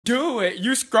Do it.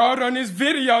 You scrolled on this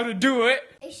video to do it.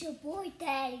 It's your boy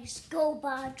Daddy, go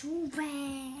by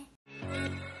Joovier.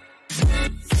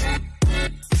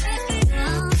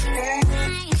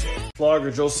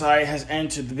 Vlogger Josiah has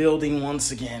entered the building once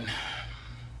again.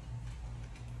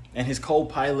 And his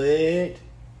co-pilot,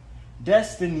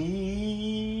 Destiny.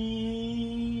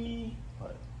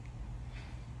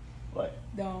 What?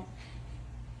 Don't.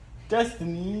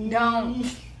 Destiny.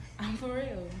 Don't. I'm for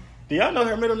real. Do y'all know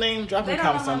her middle name? Drop in the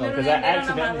comments down below, because I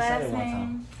accidentally said it one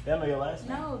time. They don't know your last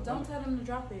name? No, don't tell them to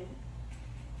drop it.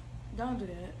 Don't do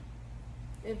that.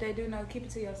 If they do know, keep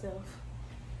it to yourself.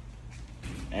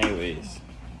 Anyways,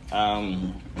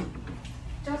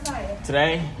 Josiah,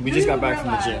 today we just got back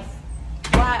from the gym.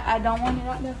 Why I don't want it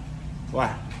out there?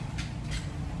 Why?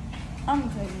 I'm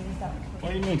gonna tell you when you stop recording.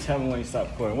 What do you mean tell me when you stop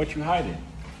recording? What you hiding?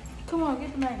 Come on,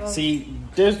 get the mic off. See,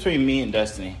 there's between me and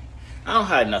Destiny. I don't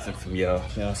hide nothing from y'all.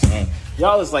 You know what I'm saying?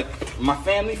 Y'all is like my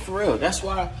family for real. That's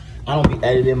why I don't be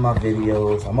editing my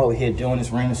videos. I'm over here doing this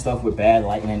random stuff with bad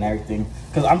lighting and everything.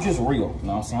 Cause I'm just real. You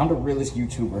know what I'm saying? I'm the realest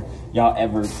YouTuber y'all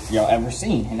ever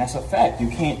seen. And that's a fact. You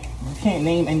can't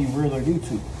name any realer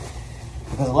YouTube.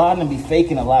 Because a lot of them be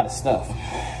faking a lot of stuff.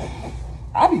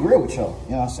 I'll be real with y'all.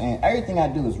 You know what I'm saying? Everything I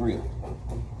do is real.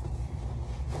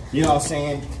 You know what I'm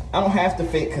saying? I don't have to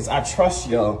fake because I trust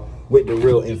y'all with the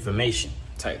real information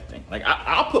type thing. Like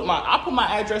I'll put my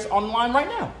address online right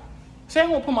now. Say I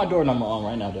won't put my door number on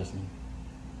right now, Destiny.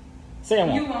 Say I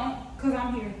won't. You won't, cause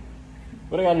I'm here.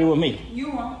 What do I gotta do with me?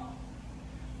 You won't.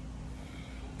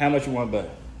 How much you want to bet?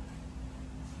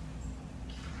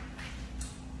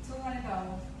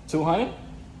 $200. 200?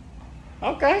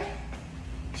 Okay.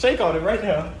 Shake on it right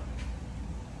now.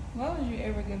 Why would you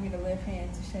ever give me the left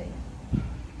hand to shake?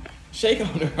 Shake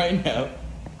on it right now.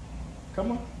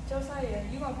 Come on. Josiah,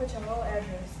 you gonna put your whole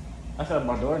address? I said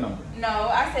my door number. No,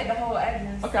 I said the whole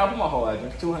address. Okay, I'll put my whole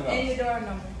address. $200. And your door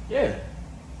number. Yeah.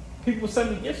 People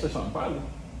send me gifts or something, probably.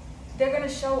 They're gonna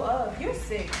show up. You're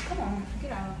sick. Come on,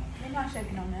 get out. They're not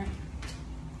shaking on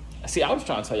that. See, I was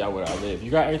trying to tell y'all where I live.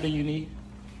 You got everything you need?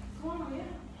 Come on,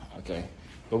 yeah. Okay.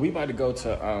 But we about to go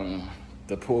to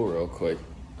the pool real quick.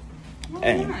 No,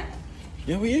 And- we're not.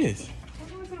 Yeah, we is. We're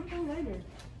going to the pool later.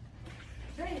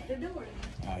 Right, the door.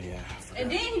 Oh, yeah. And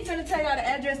then he finna tell y'all the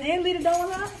address and leave the door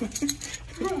unlocked?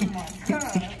 Oh my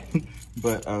God.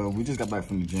 But we just got back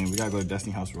from the gym. We gotta go to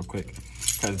Destiny's house real quick.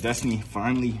 Because Destiny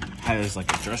finally has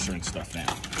like a dresser and stuff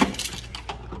now.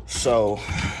 So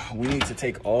we need to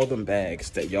take all them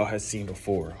bags that y'all had seen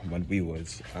before when we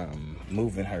was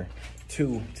moving her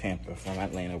to Tampa from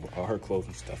Atlanta with all her clothes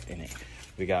and stuff in it.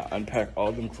 We gotta unpack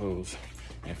all them clothes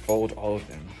and fold all of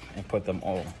them and put them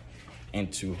all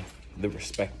into the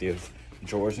respective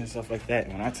drawers and stuff like that.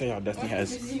 When I tell y'all Destiny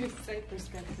has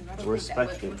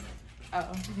respective,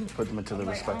 put them into the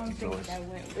respective drawers.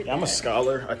 Yeah, I'm a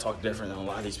scholar. I talk different than a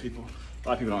lot of these people. A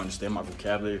lot of people don't understand my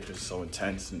vocabulary because it's so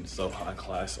intense and so high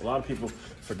class. A lot of people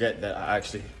forget that I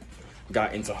actually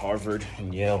got into Harvard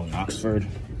and Yale and Oxford.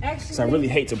 Actually, so I really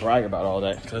hate to brag about all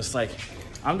that because it's like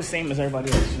I'm the same as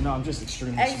everybody else. You know, I'm just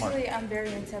extremely smart. Actually, I'm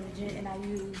very intelligent and I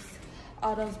use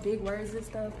all those big words and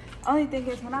stuff. Only thing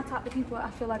is, when I talk to people,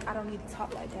 I feel like I don't need to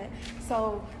talk like that.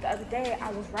 So the other day, I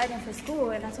was writing for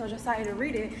school and I told Josiah to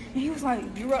read it, and he was like,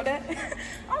 "You wrote that?"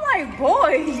 I'm like,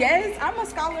 "Boy, yes, I'm a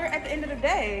scholar at the end of the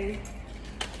day."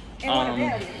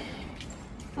 And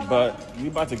but we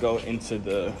about to go into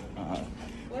the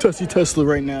Tesla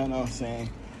right now. You know what I'm saying?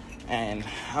 And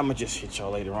I'm gonna just hit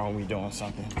y'all later on when we doing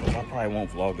something. Because I probably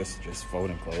won't vlog us just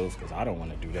folding clothes because I don't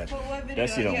want to do that.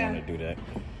 Desi don't want to do that.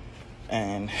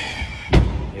 And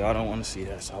y'all don't want to see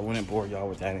that, so I wouldn't bore y'all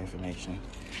with that information.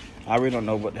 I really don't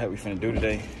know what the heck we finna do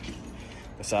today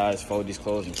besides fold these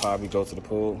clothes and probably go to the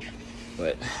pool.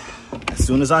 But as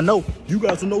soon as I know, you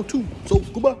guys will know too. So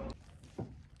goodbye.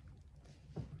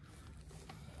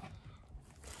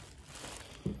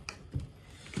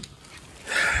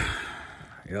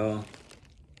 Y'all,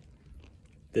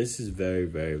 this is very,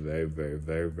 very, very, very,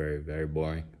 very, very, very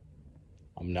boring.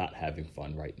 I'm not having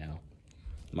fun right now.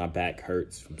 My back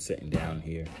hurts from sitting down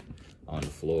here on the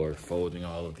floor, folding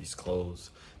all of these clothes.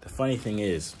 The funny thing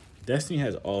is, Destiny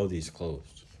has all these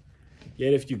clothes.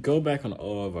 Yet if you go back on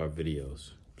all of our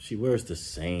videos, she wears the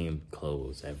same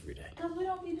clothes every day. Because we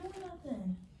don't be doing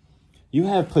nothing. You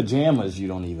have pajamas you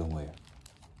don't even wear.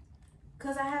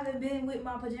 Because I haven't been with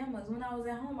my pajamas. When I was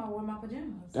at home, I wore my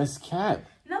pajamas. That's cap.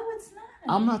 No, it's not.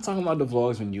 I'm not talking about the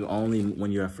vlogs when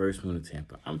you first moved to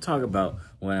Tampa. I'm talking about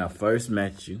when I first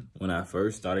met you, when I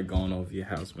first started going over your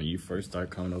house, when you first started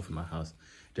coming over my house.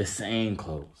 The same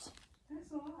clothes.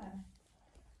 That's a lie.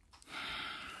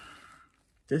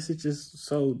 This is just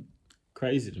so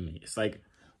crazy to me. It's like,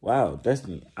 wow,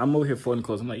 Destiny, I'm over here folding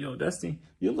clothes. I'm like, yo, Destiny,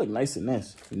 you look nice in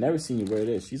this. I've never seen you wear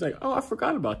this. She's like, oh, I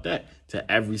forgot about that. To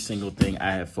every single thing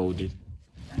I have folded.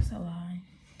 That's a lie.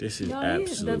 This is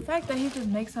The fact that he just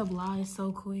makes up lies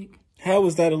so quick. How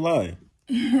is that a lie?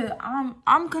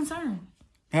 I'm concerned.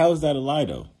 How is that a lie,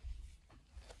 though?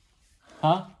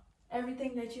 Huh?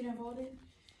 Everything that you done voted.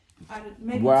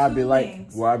 Where I'd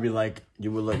be like,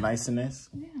 you would look nice in this?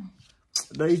 Yeah.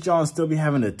 These Johns still be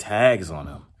having the tags on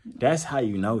them. That's how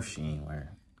you know she ain't wearing.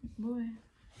 Boy.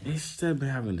 They still be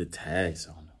having the tags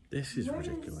on them. This is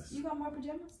ridiculous. You got more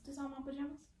pajamas? This all my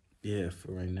pajamas? Yeah,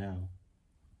 for right now.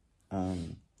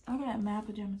 I got mad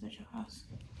pajamas at your house.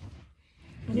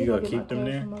 You gonna keep them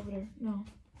there? From over there? No.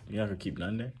 You not gonna keep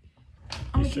none there?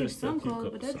 I'm gonna keep some clothes,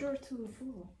 but that drawer's too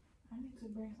full. I need to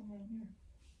bring some in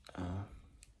here.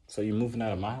 So you moving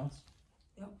out of my house?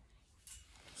 Yep.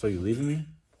 So you leaving me?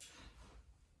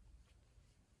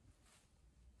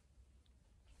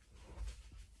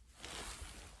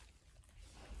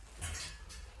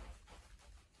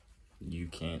 You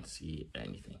can't see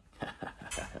anything.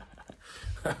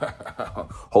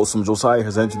 Wholesome Josiah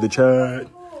has entered the chat.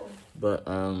 But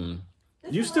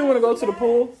you still want to go to the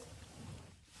pool?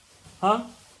 Huh?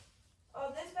 Oh,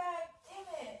 this bag,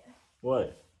 damn it.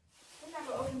 What? We're not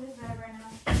gonna open this bag right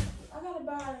now. I gotta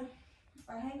buy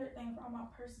a hanger thing for all my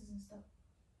purses and stuff.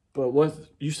 But what?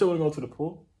 You still want to go to the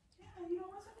pool? Yeah, you don't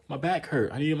want to? My back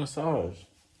hurt. I need a massage.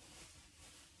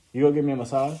 You gonna give me a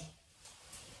massage?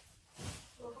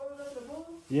 Before we go to the pool?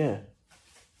 Yeah.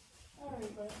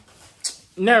 Alright, bro.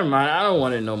 Never mind. I don't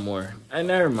want it no more.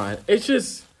 Never mind. It's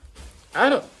just, I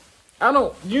don't.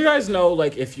 You guys know,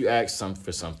 like, if you ask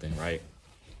for something, right?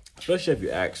 Especially if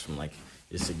you ask from like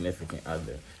your significant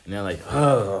other, and they're like,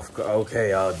 oh,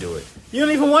 okay, I'll do it. You don't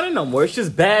even want it no more. It's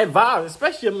just bad vibes,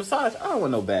 especially a massage. I don't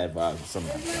want no bad vibes or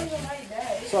something like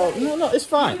that. So no, it's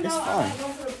fine. It's fine.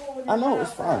 I know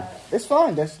it's fine. It's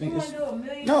fine, Destiny.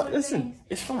 No, listen,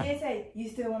 it's fine. And say you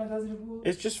still want to go to the pool.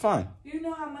 It's just fine. You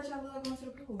know how much I love going to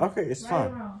the pool. Okay, it's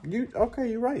fine.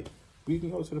 You're right. We can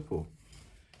go to the pool.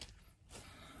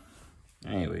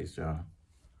 Anyways, y'all,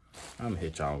 I'm gonna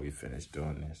hit y'all when we finish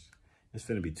doing this. It's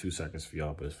gonna be 2 seconds for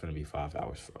y'all, but it's gonna be 5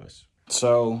 hours for us.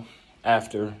 So,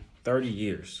 after 30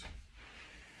 years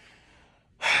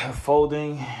of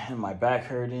folding and my back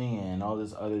hurting and all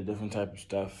this other different type of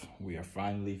stuff, we are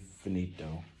finally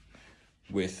finito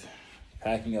with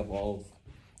packing up all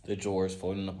the drawers,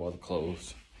 folding up all the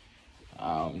clothes.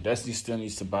 Destiny still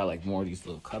needs to buy like more of these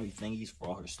little cubby thingies for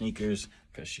all her sneakers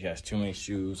because she has too many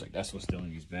shoes. Like that's what's still in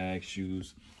these bags,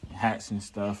 shoes, and hats and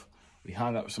stuff. We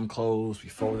hung up some clothes. We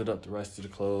folded up the rest of the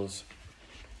clothes.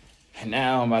 And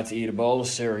now I'm about to eat a bowl of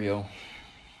cereal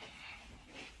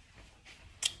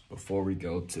before we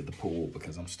go to the pool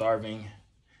because I'm starving.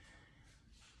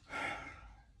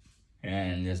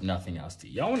 And there's nothing else to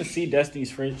eat. Y'all want to see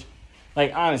Destiny's fridge?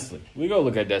 Like, honestly, we go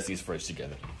look at Destiny's fridge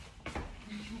together.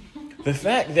 The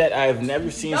fact that I've never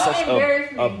seen such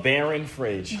a barren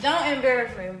fridge. Don't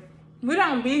embarrass me. We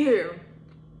don't be here.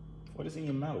 What is in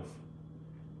your mouth?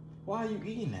 Why are you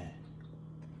eating that?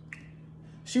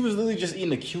 She was literally just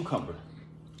eating a cucumber.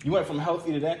 You went from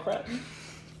healthy to that crap?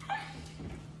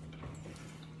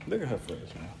 Look at her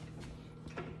fridge, man.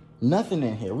 Nothing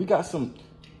in here. We got some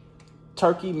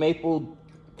turkey maple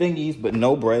thingies, but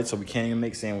no bread, so we can't even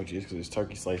make sandwiches because it's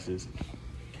turkey slices.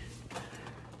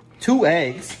 2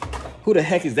 eggs. Who the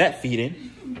heck is that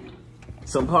feeding?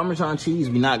 Some Parmesan cheese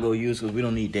we not gonna use because we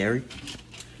don't need dairy.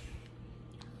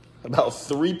 About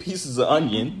 3 pieces of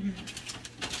onion.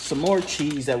 Some more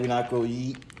cheese that we not gonna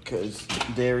eat because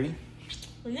dairy.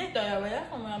 And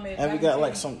we got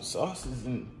like some sauces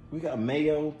and we got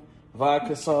mayo,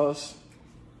 vodka sauce,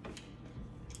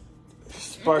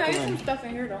 sparkling. Okay, some stuff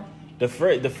in here though. The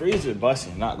freezer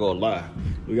busting, not gonna lie.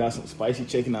 We got some spicy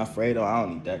chicken Alfredo. I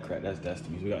don't need that crap. That's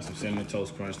Destiny's. We got some cinnamon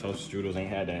toast crunch, toast strudels. Ain't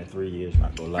had that in 3 years.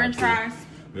 Not gonna lie. French fries.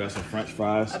 We got some French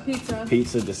fries. A pizza.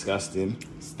 Pizza, disgusting.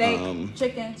 Steak,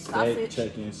 chicken, sausage.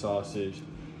 Chicken, sausage.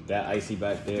 That icy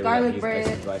back there. Garlic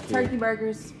bread. Turkey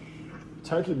burgers.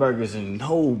 Turkey burgers and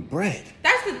no bread.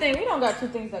 That's the thing. We don't got 2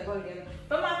 things that go together.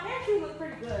 But my pantry looks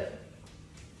pretty good.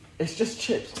 It's just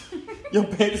chips. Your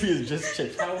pantry is just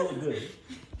chips. How will it good?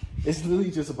 It's literally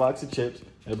just a box of chips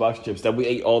and a box of chips that we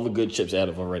ate all the good chips out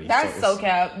of already. That's so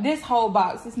cap. This whole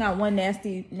box, it's not one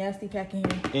nasty pack in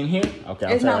here. In here? Okay,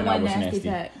 I'll it's tell not you one what's nasty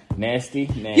pack. Nasty.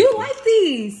 You like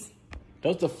these?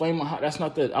 Those the flame. That's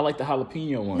not the. I like the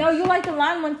jalapeno one. No, you like the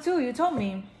lime one too. You told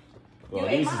me. Well,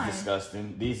 these is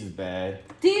disgusting. These is bad.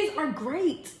 These are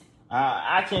great.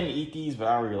 I can't eat these, but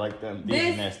I really like them.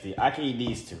 These are nasty. I can eat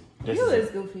these too. You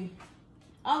is goofy.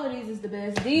 All of these is the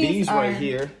best. These right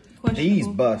here These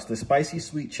bust. The spicy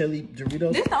sweet chili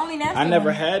Doritos. This the only nasty I never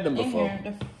one had them in before.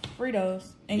 here, the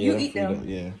Fritos. And you eat them.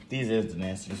 Yeah. These is the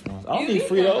nastiest ones. I don't You eat eat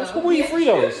Fritos. them, Who eat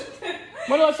Fritos?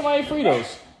 When do somebody eat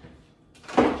Fritos?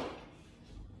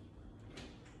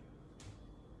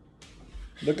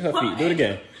 Look at her feet. Do it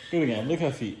again. Do it again. Look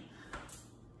at her feet.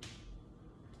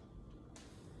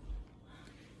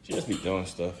 She just be doing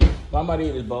stuff. I'm about to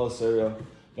eat this bowl of cereal.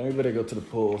 Then we better go to the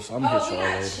pool. So I'm gonna hit y'all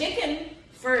later. Chicken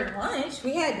for lunch.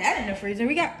 We had that in the freezer.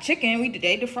 We got chicken.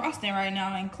 They defrosting right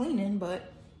now and cleaning,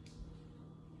 but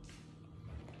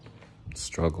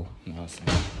Struggle. No,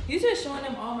 you just showing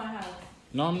them all my house.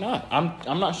 no, I'm not.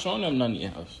 I'm not showing them none of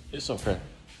your house. It's okay.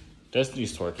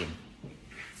 Destiny's twerking.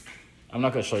 I'm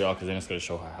not gonna show y'all because then it's gonna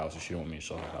show her house if she don't want me to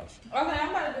show her house. Okay, I'm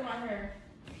about to do my hair.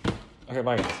 Okay,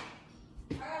 bye guys.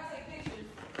 I gotta take pictures.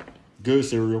 Good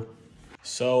cereal.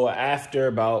 So after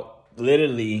about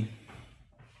literally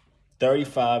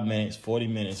 35 minutes, 40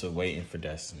 minutes of waiting for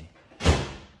Destiny,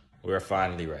 we're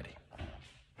finally ready.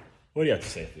 What do you have to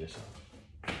say for yourself?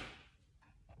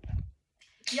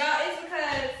 Y'all, it's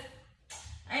because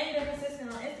I ain't been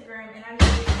consistent on Instagram and I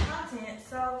didn't get content,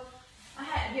 so I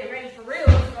had to get ready for real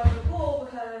to go to the pool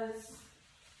because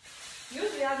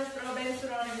usually I just throw a bathing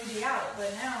suit on and we be out,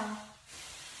 but now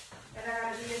that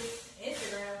I gotta do this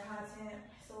Instagram content,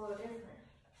 it's a little different.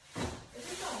 It's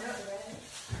just don't melt the bag.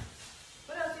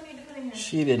 What else you need to put in here?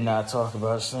 She did not talk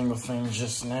about a single thing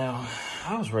just now.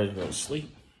 I was ready to go to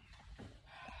sleep.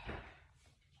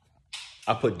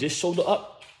 I put this shoulder up.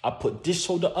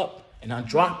 And I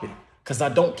drop it because I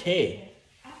don't care.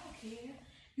 I don't care.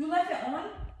 You left it on?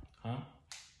 Huh?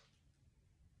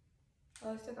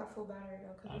 Oh, it still got full battery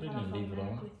though. I didn't leave it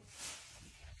on.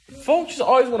 Folks just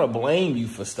always want to blame you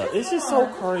for stuff. It's just so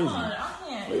crazy. I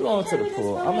can't. We're going to the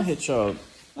pool. I'm gonna hit y'all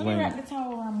Let me wrap the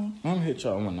towel around me. I'm gonna hit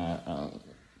y'all when I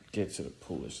get to the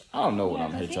pool. I don't know what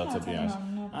I'm gonna hit y'all to be honest.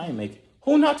 I ain't making.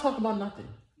 Who not talk about nothing?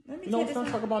 You know who's not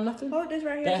talk about nothing? Hold this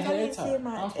right here. That I hair can't see tie.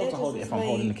 my I'm supposed to hold it if I'm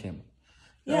holding the camera.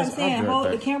 Yeah, I'm saying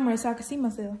hold the camera so I can see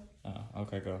myself. Oh,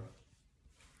 okay, go.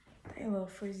 They a little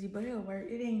frizzy, but it'll work.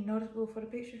 It ain't noticeable for the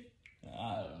picture.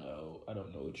 I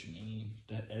don't know what you mean.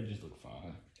 That edges look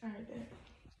fine. Alright, then.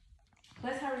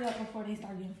 Let's hurry up before they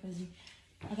start getting frizzy.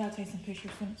 I gotta take some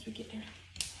pictures once we get there.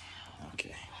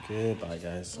 Okay. Goodbye,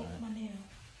 guys. My nail.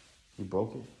 You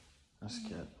broke it? That's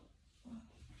good.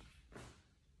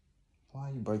 Why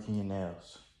are you breaking your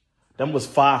nails? Them was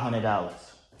 $500.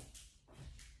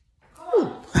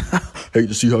 Hate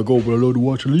to see her go, but I love to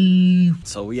watch her leave.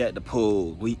 So we at the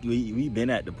pool. We been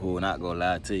at the pool, not gonna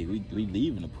lie to you. We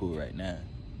leaving the pool right now.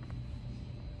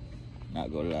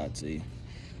 Not gonna lie to you.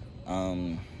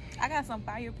 I got some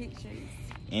fire pictures.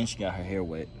 And she got her hair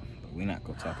wet, but we not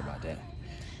gonna talk about that.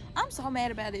 I'm so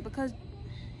mad about it because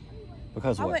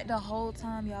Because I what? went the whole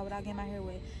time, y'all, without getting my hair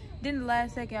wet. Then the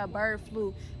last second, a bird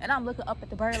flew, and I'm looking up at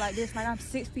the bird like this, like I'm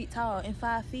 6 feet tall and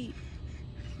 5 feet.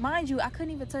 Mind you, I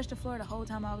couldn't even touch the floor the whole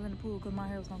time I was in the pool because my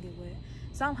hair was gonna get wet.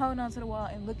 So I'm holding on to the wall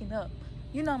and looking up.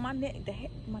 You know, my neck,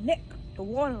 the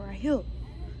water right here.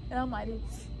 And I'm like,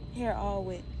 this hair all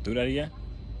wet. Do that again?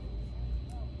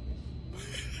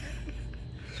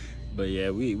 But yeah,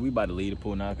 we about to leave the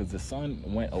pool now because the sun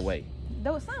went away.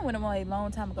 The sun went away a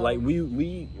long time ago. Like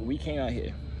we came out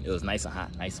here. It was nice and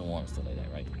hot, nice and warm, stuff like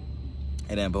that, right?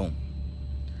 And then boom,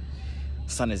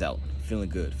 sun is out, feeling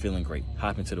good, feeling great,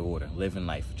 hop into the water, living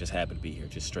life, just happy to be here,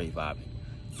 just straight vibing.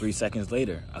 3 seconds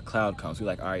later, a cloud comes. We're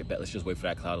like, all right, bet, let's just wait for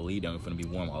that cloud to leave. Then we're gonna be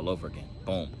warm all over again.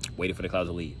 Boom, waited for the cloud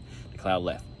to leave. The cloud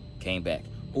left, came back.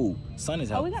 Ooh, sun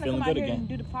is out, we gotta feeling come out good here again. and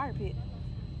do the fire pit.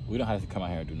 We don't have to come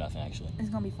out here and do nothing, actually. It's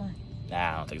gonna be fun.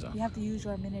 Nah, I don't think so. You have to use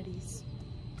your amenities.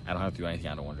 I don't have to do anything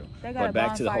I don't want to do. They got But a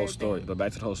back to the whole bonfire story. thing. But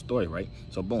back to the whole story, right?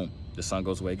 So boom, the sun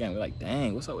goes away again. We're like,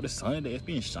 dang, what's up with the sun today? It's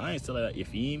being shiny still, like, you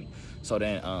feel me? So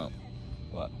then,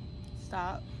 what?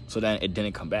 Stop. So then it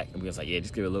didn't come back, and we was like, yeah,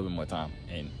 just give it a little bit more time.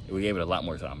 And we gave it a lot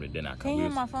more time, but it did not come. Can you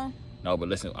hear my phone? No, but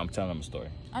listen, I'm telling them a story.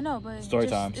 I know, but Story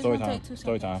just, time, it's story gonna time, take 2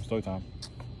 story seconds. time, story time.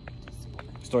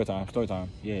 Story time, story time.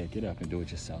 Yeah, get up and do it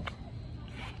yourself.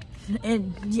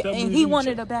 And he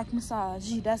wanted a back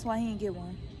massage. That's why he didn't get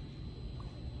one.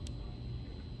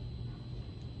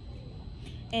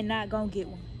 And not gonna get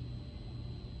one.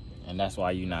 And that's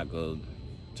why you not good.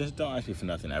 Just don't ask me for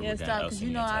nothing ever Yeah, again. stop, else because in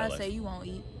you your know entire I life. say you won't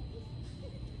eat.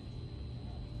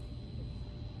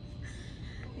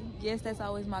 Yes, that's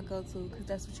always my go-to, because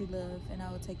that's what you love, and I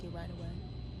will take it right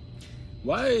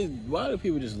away. Why do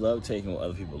people just love taking what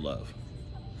other people love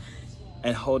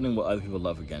and holding what other people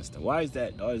love against them? Why is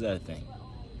that a thing?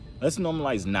 Let's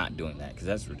normalize not doing that because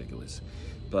that's ridiculous.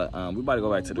 But we about to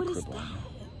go back to the What is crib. that?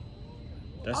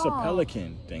 That's a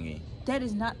pelican thingy. That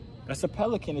is not. That's a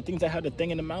pelican. The things that have the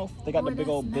thing in the mouth. They got the big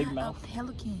old big mouth. A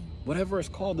pelican. Whatever it's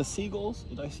called, the seagulls.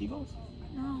 Is that seagulls?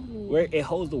 No. Where it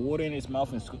holds the water in its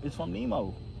mouth and it's from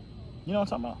Nemo. You know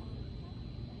what I'm talking about?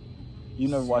 You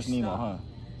never watched Nemo, huh?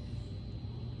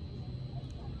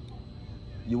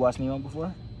 You watched Nemo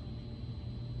before?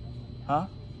 Huh?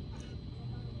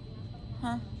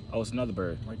 Huh? Oh, it's another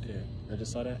bird right there. I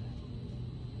just saw that.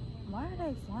 Why are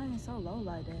they flying so low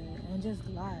like that and just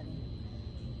gliding?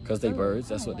 Because they birds,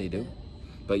 that's what they do.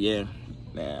 But yeah,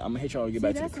 man, I'm gonna hit y'all to get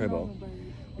back to the cribbo.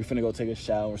 We finna go take a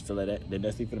shower, still at that. Then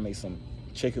Destiny finna make some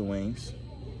chicken wings.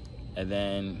 And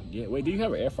then, yeah, wait, do you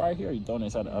have an air fryer here or you throwing it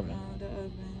inside the oven? No, the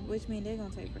oven. Which means they're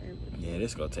gonna take forever. Yeah,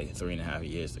 this gonna take 3.5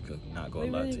 years to cook. Not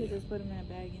gonna lie to you. Just put them in a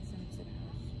bag and send them to the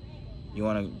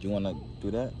house. You wanna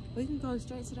do that? We can go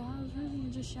straight to the house, really,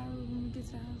 and just shower when we get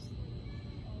to the house.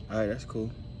 Alright, that's cool.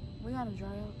 We gotta dry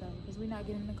out though, because we're not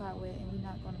getting the car wet and we're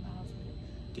not going to the house wet.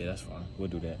 Yeah, that's fine. We'll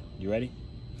do that. You ready?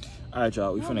 Alright,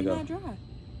 y'all, we finna go. Not dry.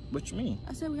 What you mean?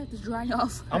 I said we have to dry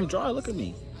off. I'm dry, look at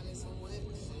me.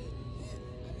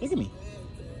 Look at me.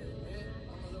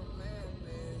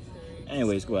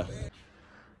 Anyways, go ahead.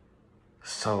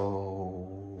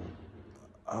 So,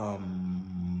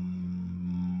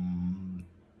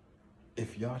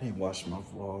 if y'all didn't watch my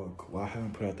vlog, well, I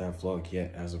haven't put out that vlog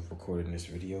yet as of recording this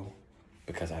video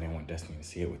because I didn't want Destiny to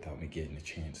see it without me getting a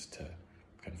chance to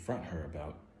confront her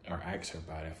about, or ask her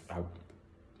about it.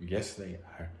 Yesterday,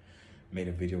 I made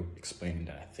a video explaining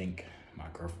that I think my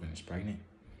girlfriend is pregnant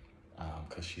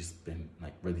because she's been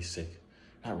like really sick.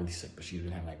 Not really sick, but she's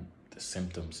been having like the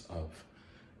symptoms of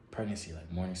pregnancy,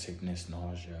 like morning sickness,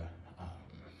 nausea,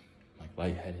 like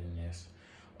lightheadedness,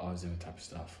 all this different type of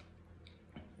stuff.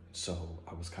 So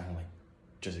I was kind of like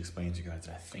just explaining to you guys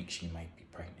that I think she might be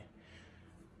pregnant.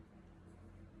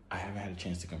 I haven't had a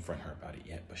chance to confront her about it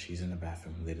yet, but she's in the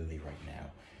bathroom literally right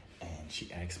now, and she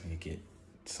asked me to get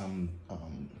some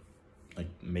like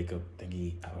makeup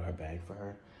thingy out of her bag for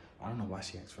her. I don't know why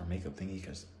she asked for a makeup thingy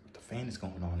because the fan is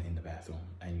going on in the bathroom,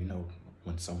 and you know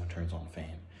when someone turns on the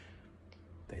fan,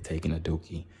 they're taking a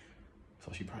dookie.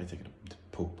 So she probably taking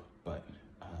a poop, but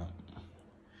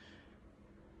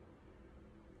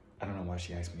I don't know why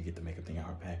she asked me to get the makeup thing out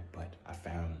her bag, but I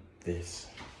found this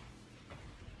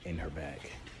in her bag.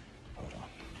 Hold on.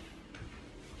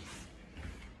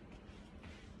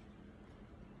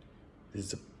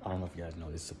 This is I don't know if you guys know,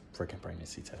 this is a freaking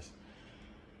pregnancy test.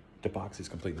 The box is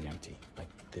completely empty. Like,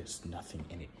 there's nothing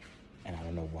in it. And I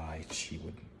don't know why she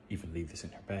would even leave this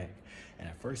in her bag. And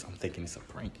at first, I'm thinking it's a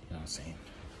prank, you know what I'm saying?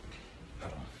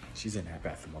 Hold on. She's in that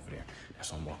bathroom over there.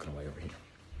 That's why I'm walking away over here.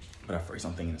 But at first,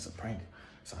 I'm thinking it's a prank.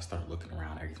 So I started looking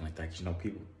around, everything like that. You know,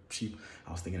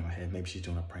 I was thinking in my head, maybe she's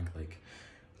doing a prank, like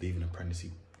leaving a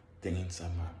pregnancy thing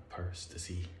inside my purse to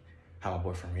see how my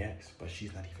boyfriend reacts. But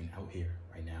she's not even out here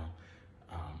right now.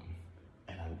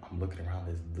 And I'm looking around,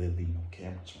 there's literally no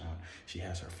cameras around. She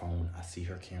has her phone. I see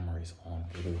her camera is on.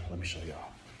 Let me show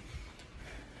y'all.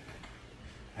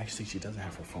 Actually, she doesn't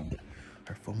have her phone.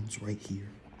 Her phone's right here.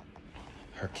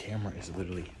 Her camera is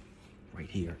literally right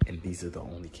here. And these are the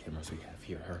only cameras we have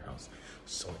here at her house.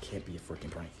 So it can't be a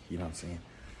freaking prank. You know what I'm saying?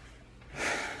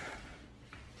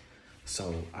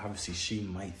 So obviously she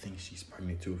might think she's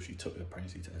pregnant too if she took the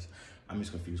pregnancy test. I'm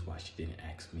just confused why she didn't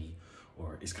ask me.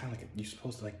 Or it's kind of like, you're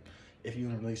supposed to, like, if you're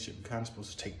in a relationship, you're kind of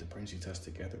supposed to take the pregnancy test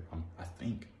together. I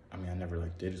think. I mean, I never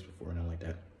like did this before, nothing like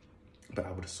that. But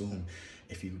I would assume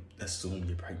if you assume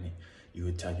you're pregnant, you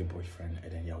would tell your boyfriend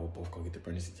and then y'all would both go get the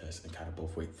pregnancy test and kind of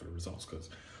both wait for the results. Because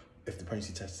if the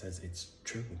pregnancy test says it's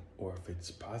true or if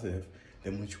it's positive,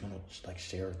 then wouldn't you want to like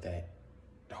share that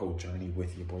whole journey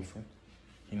with your boyfriend?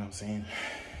 You know what I'm saying?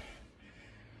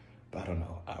 But I don't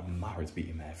know. My heart's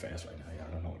beating mad fast right now. Y'all.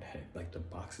 I don't know what the heck. Like, the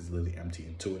box is literally empty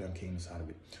and 2 of them came inside of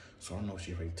it. So I don't know if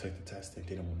she already took the test and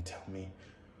didn't want to tell me,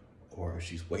 or if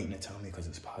she's waiting to tell me because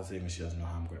it's positive and she doesn't know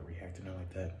how I'm going to react to nothing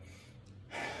like that.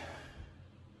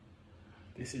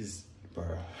 This is,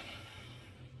 bro.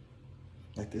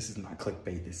 Like, this is not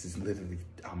clickbait. This is literally,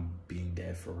 I'm being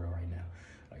dead for real right now.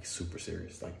 Like, super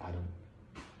serious. Like, I don't.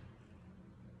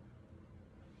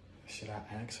 Should I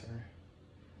ask her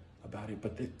about it?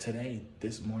 But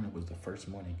this morning was the first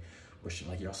morning where she,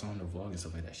 like y'all saw in the vlog and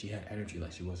stuff like that, she had energy.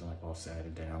 Like, she wasn't like all sad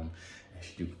and down, and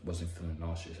she wasn't feeling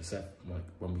nauseous. Except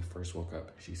when we first woke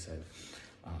up, she said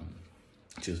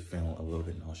she was feeling a little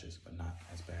bit nauseous, but not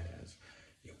as bad as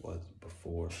it was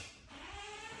before.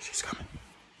 She's coming.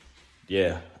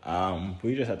 Yeah,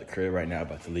 we just at the crib right now,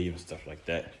 about to leave and stuff like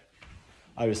that.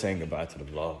 I was saying goodbye to the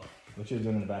vlog. What you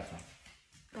doing in the bathroom?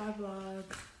 Bye, vlog.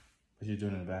 What you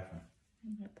doing in the bathroom?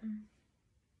 Nothing.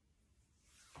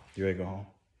 You ready to go home?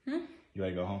 You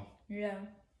ready to go home? Yeah.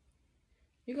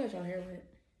 You got your hair wet.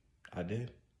 I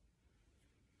did.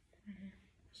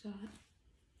 So,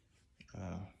 I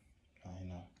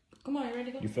know. come on, you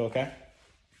ready to go? You feel okay?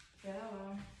 Yeah,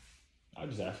 well. I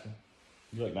was just asking.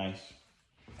 You look nice.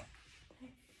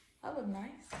 I look nice.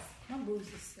 My boobs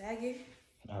are saggy.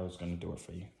 I was gonna do it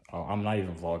for you. Oh, I'm not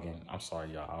even vlogging. I'm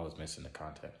sorry, y'all. I was missing the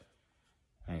content.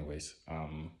 Anyways,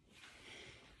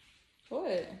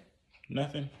 What?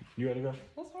 nothing. You ready to go?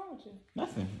 What's wrong with you?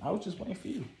 Nothing. I was just waiting for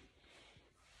you.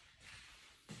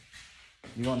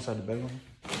 You going inside the bedroom?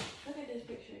 Look at this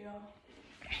picture,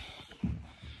 y'all.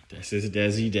 This is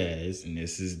Desi Des, and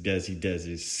this is Desi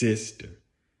Des's sister.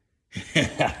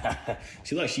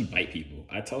 She like she bite people.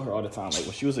 I tell her all the time, like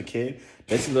when she was a kid,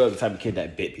 Desi was the type of kid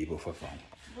that bit people for fun.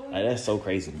 Like that's so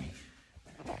crazy to me.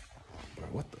 Bro,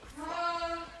 what the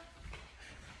fuck?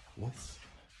 What's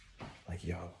like,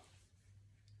 yo?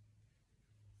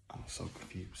 I'm so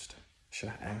confused. Should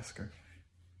I ask her?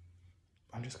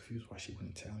 I'm just confused why she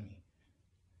wouldn't tell me.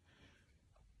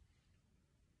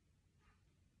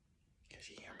 Can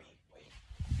she hear me? Wait.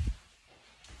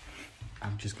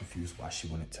 I'm just confused why she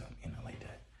wouldn't tell me, and I like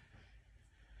that.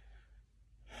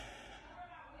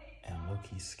 And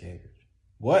low-key scared.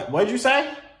 What? What'd you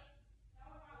say?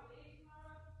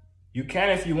 You can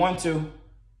if you want to.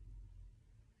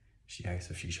 She asked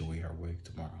if she should wear her wig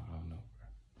tomorrow. I don't know.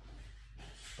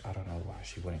 I don't know why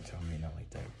she wouldn't tell me nothing like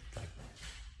that. Like,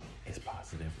 it's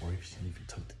positive, or if she even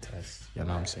took the test. You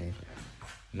know what I'm saying?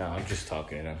 No, I'm just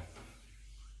talking.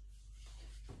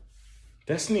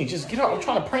 Destiny, just get up. I'm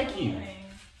trying to prank you.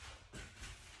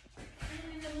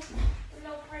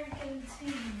 No pranking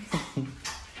teams.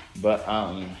 But,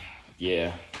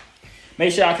 yeah.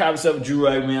 Make sure y'all comment yourself with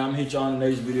Joovier, man. I'm gonna hit y'all in the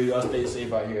next video. Y'all stay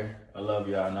safe out here. I love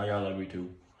y'all. I know y'all love me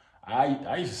too.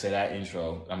 I used to say that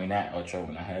outro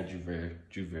when I had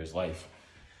Joovier's life.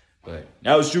 But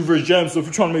now it's Joovier's Gems. So if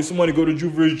you're trying to make some money, go to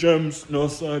Joovier's Gems. You know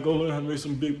what I'm saying? Go learn how to make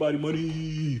some big body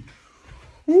money.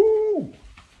 Woo!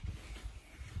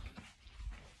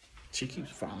 She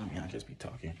keeps following me. I just be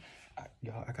talking.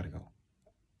 Y'all, I gotta go.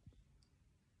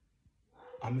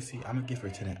 I'm gonna give her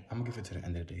to the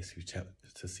end of the day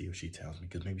to see if she tells me,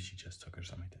 because maybe she just took her or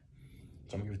something like that.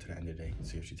 So I'm gonna give it to the end of the day and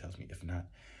see if she tells me. If not,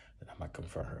 then I might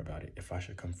confront her about it. If I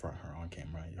should confront her on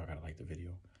camera, y'all gotta like the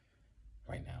video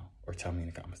right now, or tell me in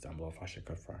the comments down below if I should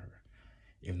confront her.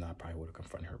 Even though I probably would have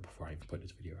confronted her before I even put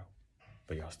this video out.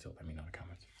 But y'all still let me know in the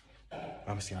comments. I'm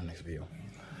gonna see y'all next video.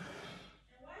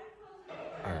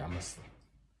 All right, I'm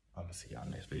gonna see y'all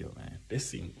next video, man. This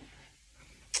scene,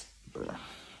 bruh.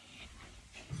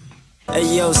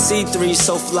 Hey yo, C3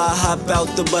 so fly, hop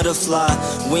out the butterfly.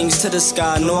 Wings to the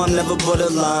sky, no I'm never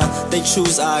borderline. They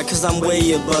choose I, cause I'm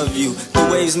way above you. The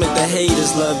waves make the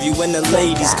haters love you when the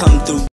ladies come through.